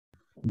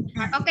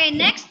Okay,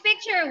 next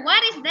picture.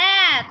 What is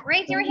that?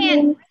 Raise your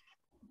hand.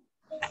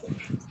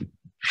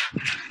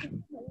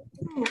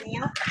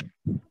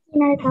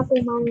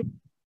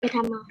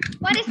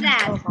 What is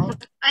that?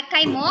 A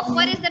kaimok?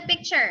 What is the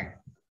picture?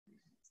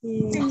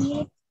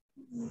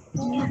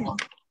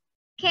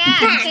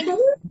 Cat.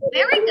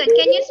 Very good.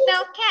 Can you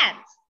spell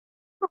cat?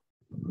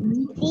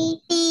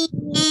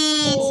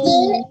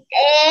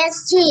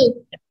 C-A-T.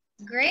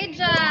 Great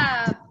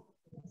job.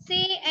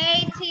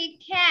 C-A-T,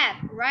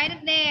 cat. Write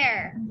it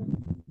there.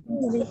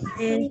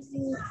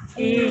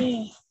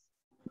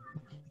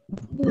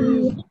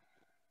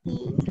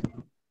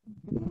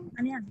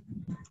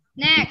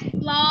 Next,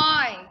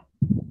 Floyd.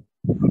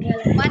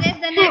 What is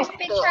the next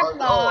picture,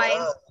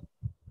 Floyd?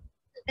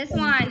 This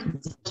one.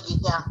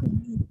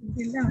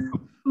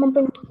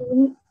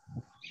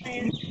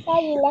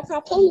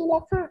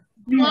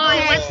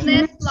 Floyd, what's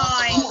this,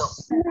 Floyd?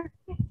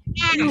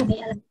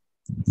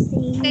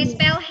 Okay,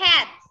 spell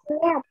hat.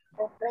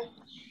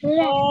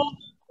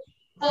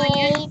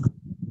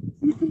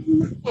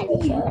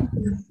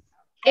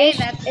 Okay,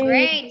 that's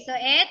great. So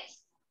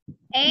it's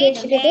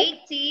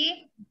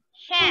H-A-T,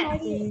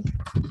 hat.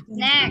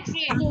 Next,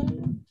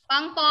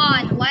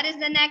 Pangpon, what is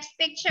the next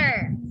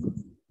picture?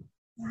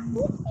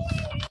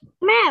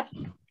 Map.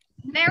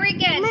 Very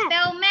good.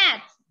 Spell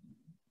mat.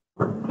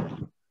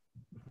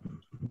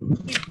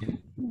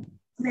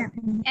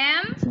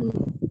 M.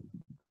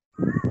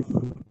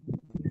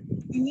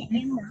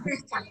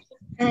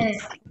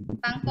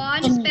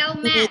 Pangpon, spell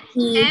mat.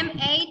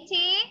 M-A-T.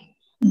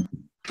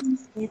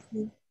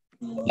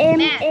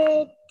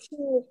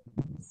 M-A-T.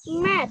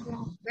 Mat.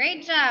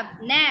 Great job.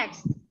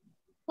 Next,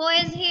 who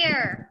is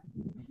here?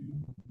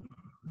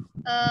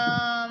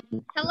 Hello.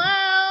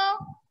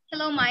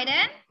 Hello,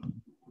 Maiden.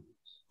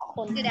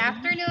 Good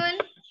afternoon.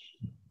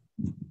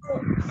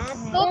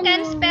 Who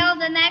can spell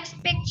the next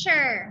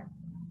picture?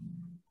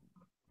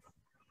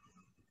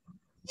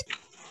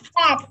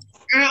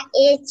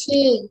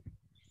 R-A-T.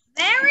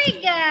 Very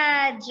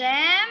good,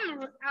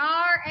 Jem.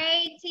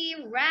 R-A-T,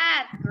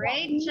 rat.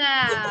 Great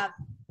job.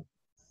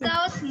 So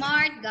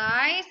smart,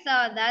 guys.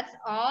 So that's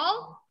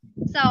all.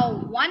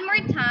 So one more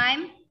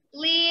time,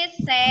 please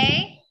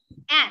say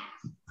at.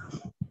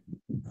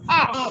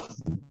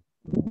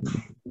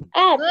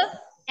 Look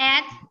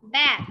at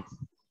bat.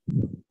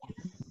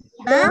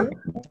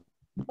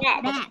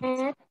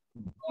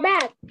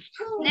 Bat.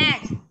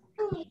 Next,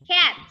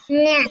 cat.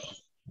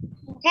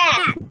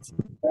 Cat.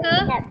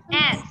 Look at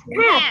cat.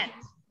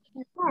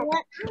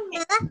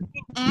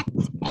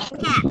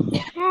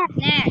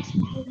 Next,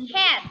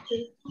 cat.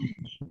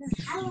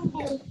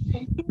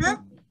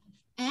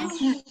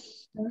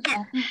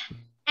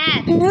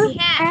 At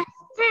cat.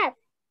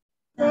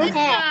 Good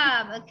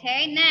job.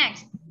 Okay,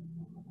 next,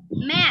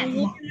 mat.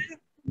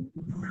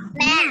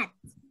 At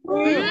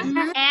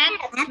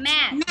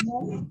mat.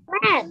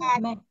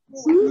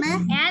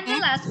 And the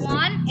last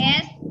one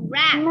is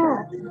rat.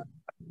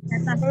 At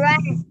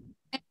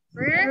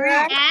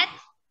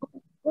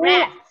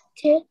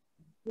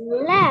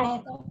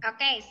rat.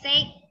 Okay, say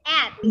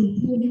at.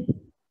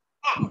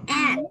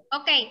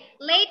 Okay,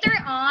 later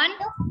on,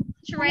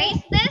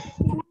 trace this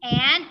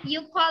and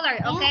you color,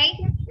 okay?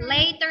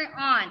 Later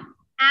on,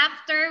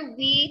 after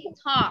we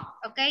talk,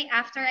 okay?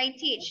 After I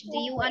teach, do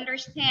you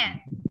understand?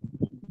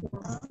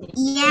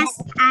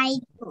 Yes, I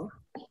do.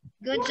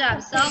 Good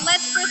job. So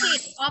let's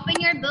proceed. Open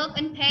your book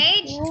on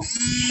page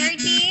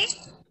 30.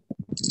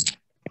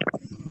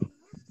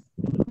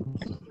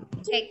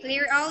 Okay,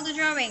 clear all the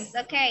drawings.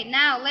 Okay,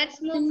 now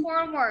let's move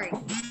forward.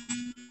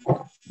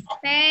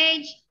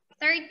 Page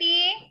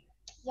 30.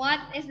 What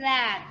is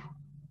that?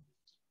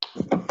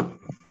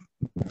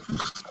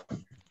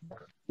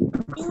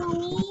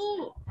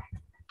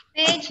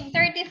 Page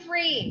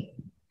 33.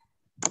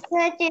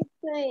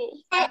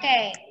 33.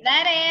 Okay,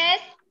 that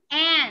is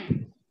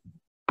an.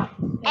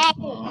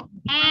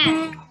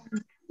 An.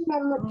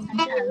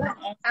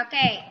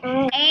 Okay,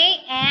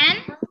 A-N.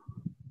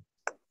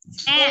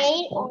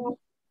 An.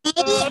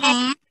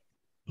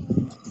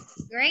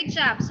 Great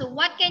job. So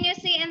what can you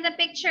see in the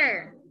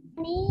picture?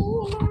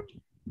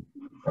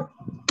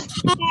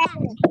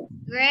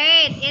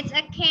 Great, it's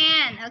a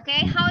can.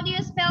 Okay, how do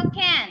you spell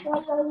can?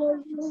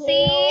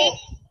 C-N.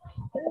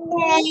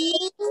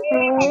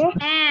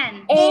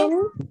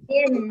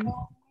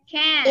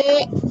 Can.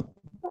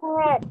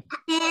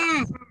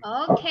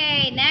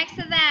 Okay, next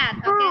to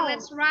that. Okay,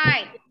 let's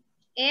write.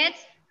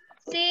 It's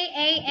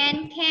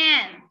C-A-N,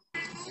 can.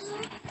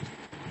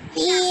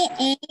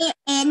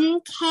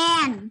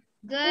 Can.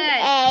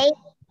 Good.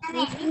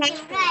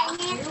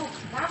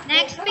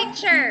 Next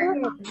picture.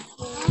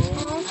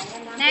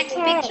 Next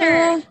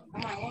picture.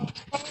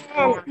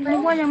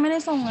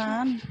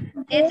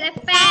 It's a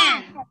fan.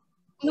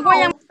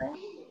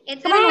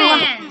 It's a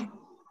fan.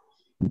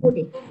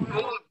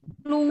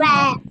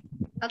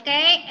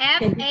 Okay,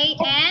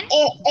 F-A-N.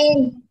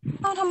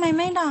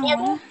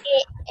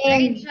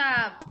 Great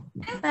job.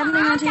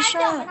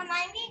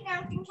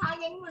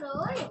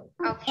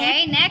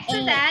 Okay, next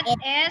to that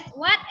is,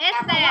 what is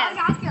that?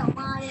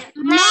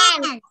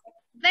 Man.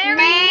 Very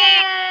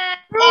good.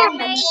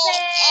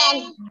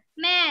 say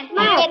man.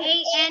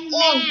 M-A-N,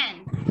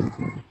 man.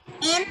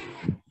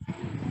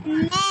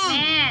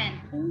 Man.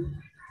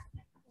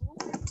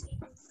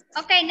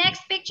 Okay,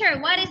 next picture.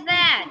 What is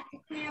that?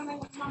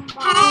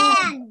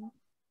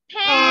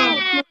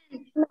 Pen.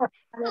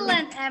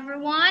 Excellent,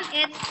 everyone.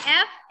 It's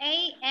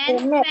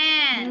F-A-N,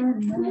 fan.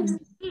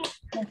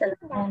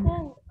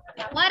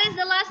 What is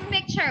the last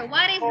picture?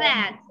 What is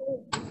that?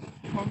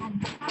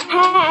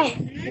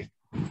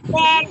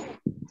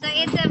 So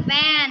it's a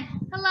van.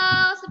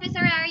 Hello,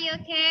 Superstar, are you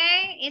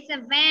okay? It's a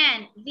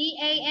van.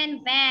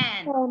 V-A-N,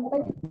 van.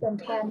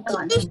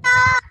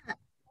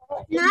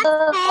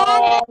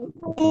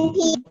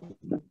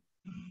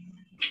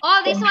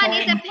 Oh, this one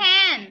is a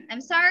pen.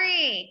 I'm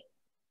sorry.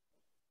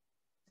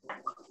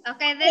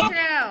 Okay, this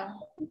row.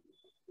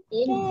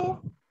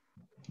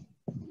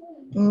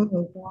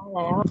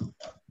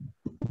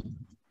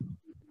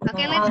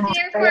 Okay, let's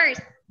clear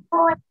first.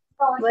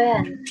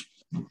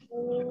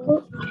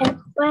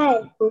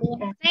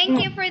 Thank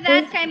you for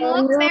that,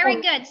 Kaimuk.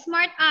 Very good.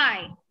 Smart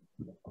eye.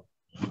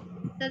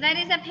 So that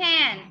is a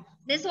pen.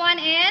 This one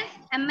is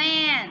a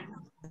man.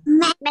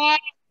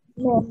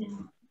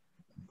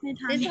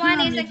 This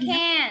one is a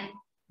can.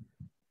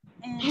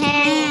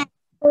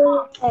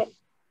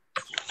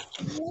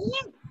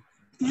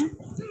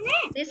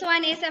 This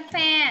one is a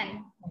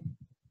fan.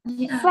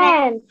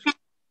 Fan.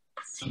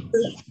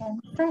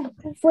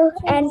 Food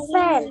and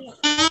fan.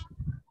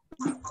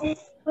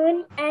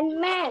 Food and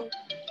man.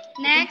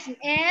 Next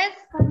is,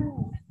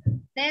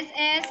 this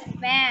is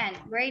van.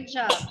 Great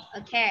job.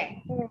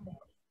 Okay.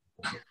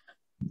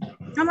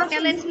 Okay,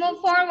 let's move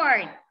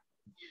forward.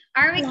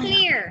 Are we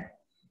clear?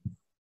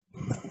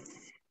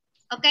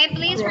 Okay,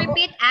 please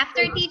repeat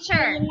after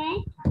teacher.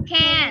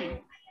 Can.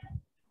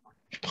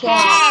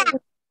 Can.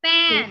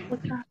 Fan.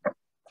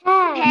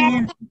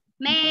 Can.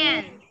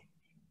 Man.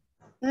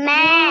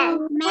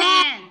 Man.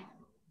 Man.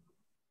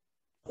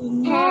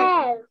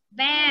 Can.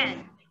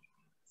 Van.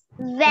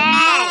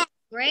 Van.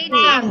 Great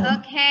job.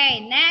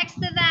 Okay, next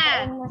to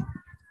that.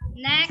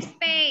 Next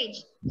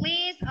page.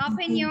 Please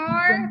open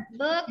your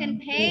book and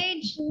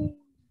page.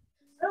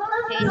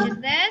 Page is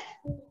this.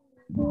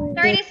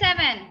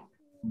 37.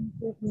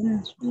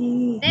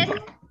 This.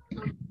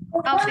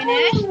 Oh,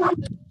 finished.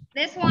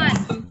 This one.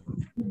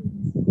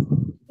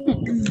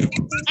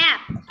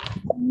 App.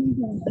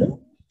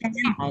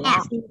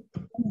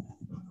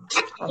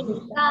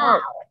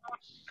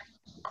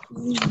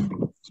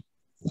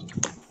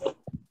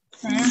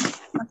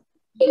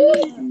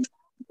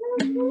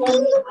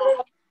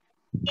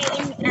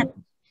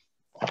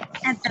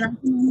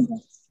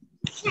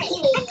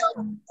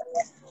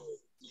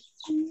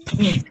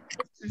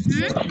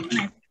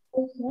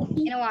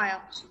 In a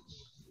while.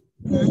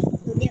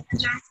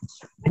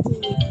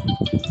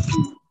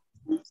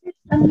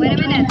 Wait a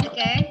minute,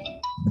 okay?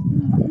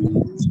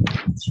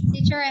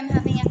 Teacher, I'm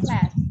having a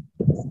class.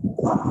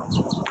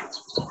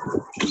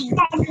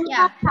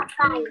 Yeah.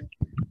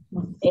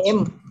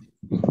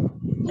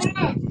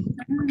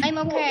 I'm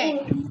okay.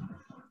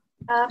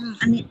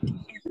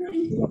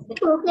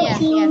 Yes,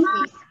 please.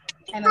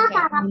 I'm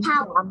okay.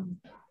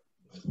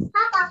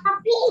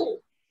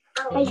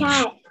 ไม่ใช่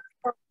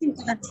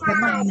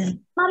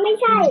มันไม่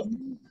ใช่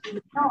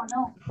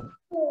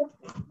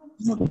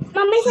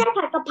มันไม่ใช่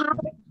ผัดกะเพรา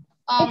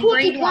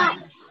Grade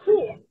 1.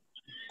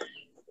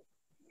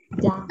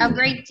 Oh,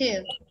 grade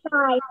 2. ใ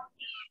ช่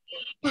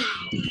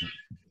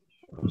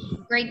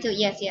Grade 2,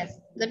 yes.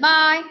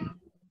 Goodbye.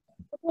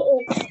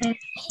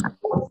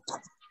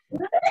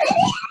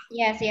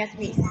 Yes,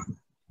 please.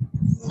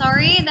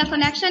 Sorry, the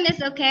connection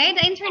is okay.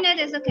 The internet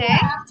is okay.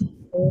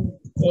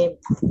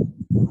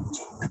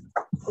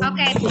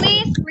 Okay,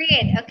 please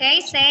read. Okay,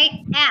 say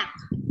app.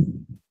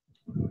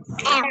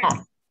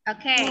 App.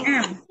 Okay.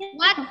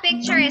 What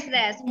picture is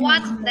this?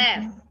 What's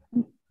this?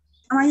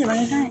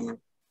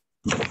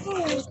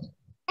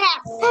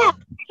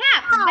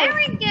 Cap.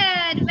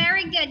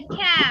 Very good.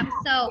 Cap.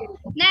 So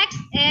next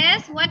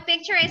is, what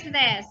picture is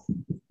this?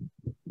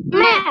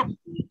 Map.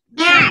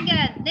 Very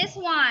good. This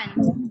one.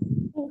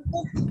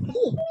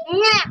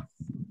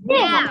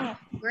 Map.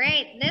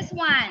 Great. This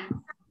one.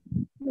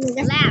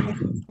 Lap.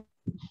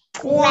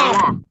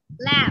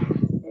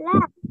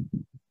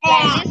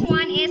 This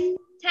one is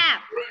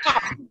tap.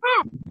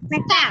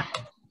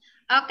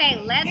 Okay,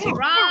 let's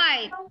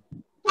write.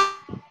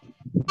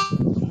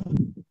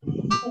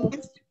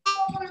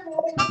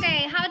 Okay,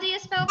 how do you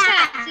spell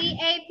cap?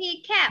 C-A-P,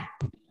 cap.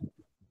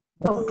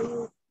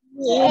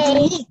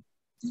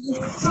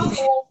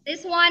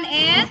 This one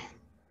is?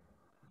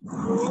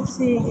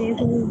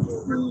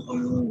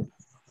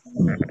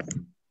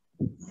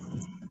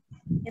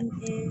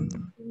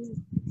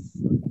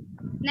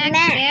 Next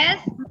is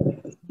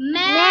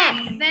map.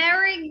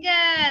 Very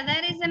good.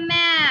 That is a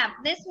map.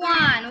 This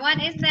one, what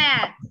is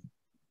that?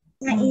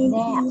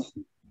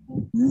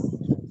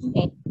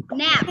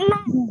 Nap.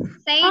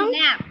 Say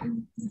nap.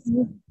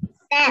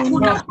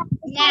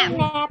 Nap.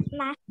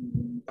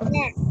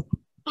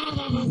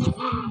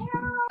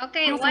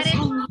 Okay, what is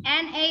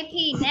N-A-P?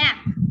 Nap.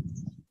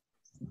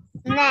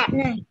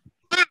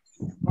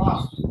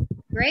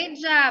 Great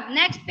job.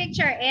 Next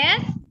picture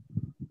is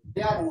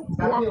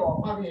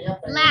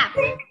lap.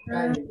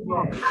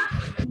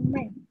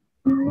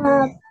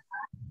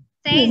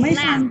 Say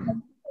lap.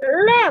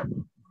 Lap.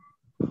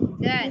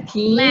 Good.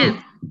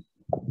 Lap.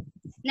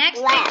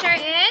 Next picture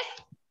is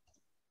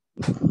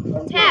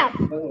tap.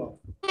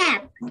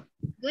 Tap.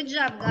 Good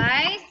job,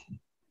 guys.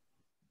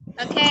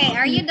 Okay,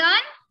 are you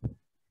done?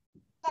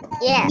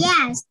 Yes.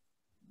 Yes.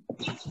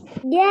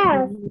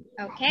 Yes.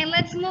 Okay,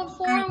 let's move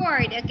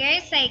forward.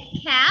 Okay, say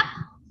cap,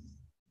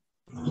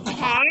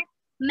 Cap.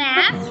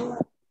 map,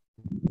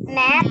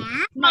 Map. map,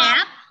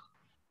 Map.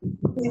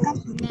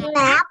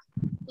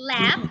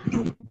 lap,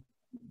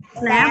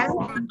 Lap.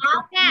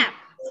 tap.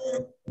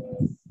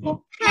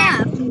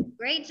 Cap.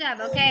 Great job.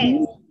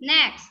 Okay,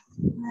 next.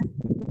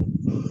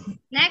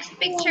 Next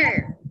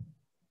picture.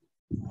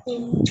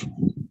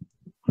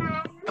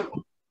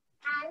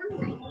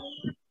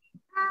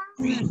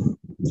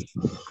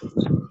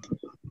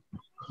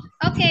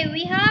 Okay,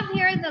 we have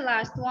here the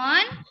last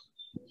one.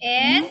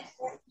 It's,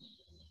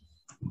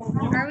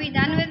 are we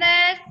done with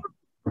this?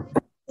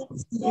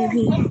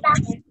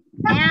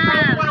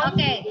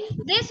 Okay,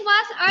 this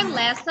was our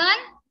lesson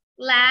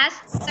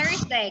last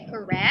Thursday,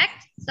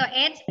 correct? So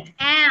it's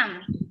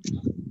am.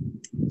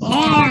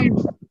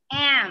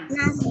 Am.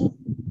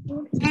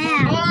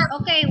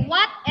 Okay,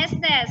 what is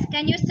this?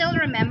 Can you still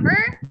remember?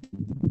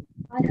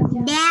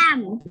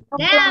 Dam.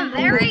 Damn,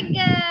 very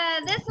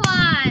good. This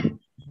one.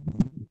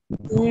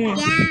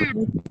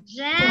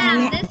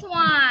 Jam, this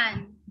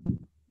one.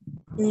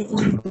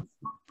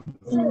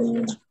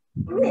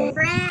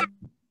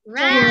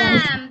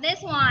 Ram,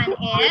 this one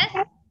is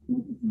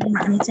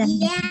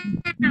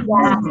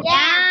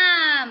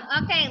dam.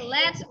 Okay,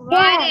 let's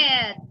write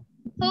it.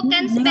 Who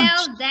can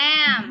spell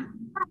dam?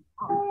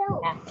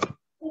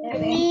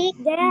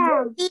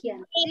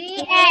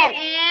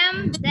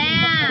 D-A-M,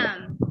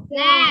 dam.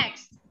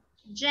 Next,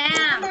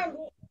 jam.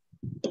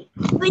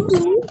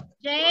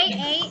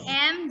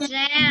 J-A-M,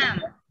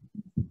 jam.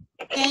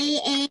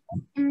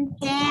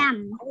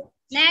 Jam.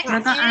 Next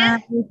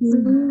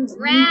is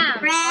ram.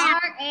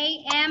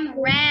 R-A-M,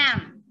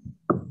 ram.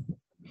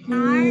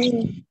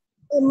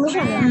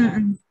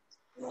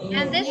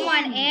 And this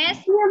one is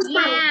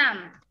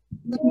yam.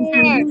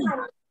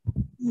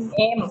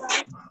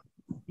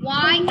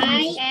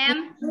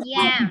 Y-A-M,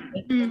 yam.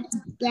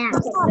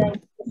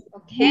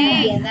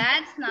 Okay,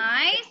 that's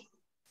nice.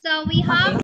 So we have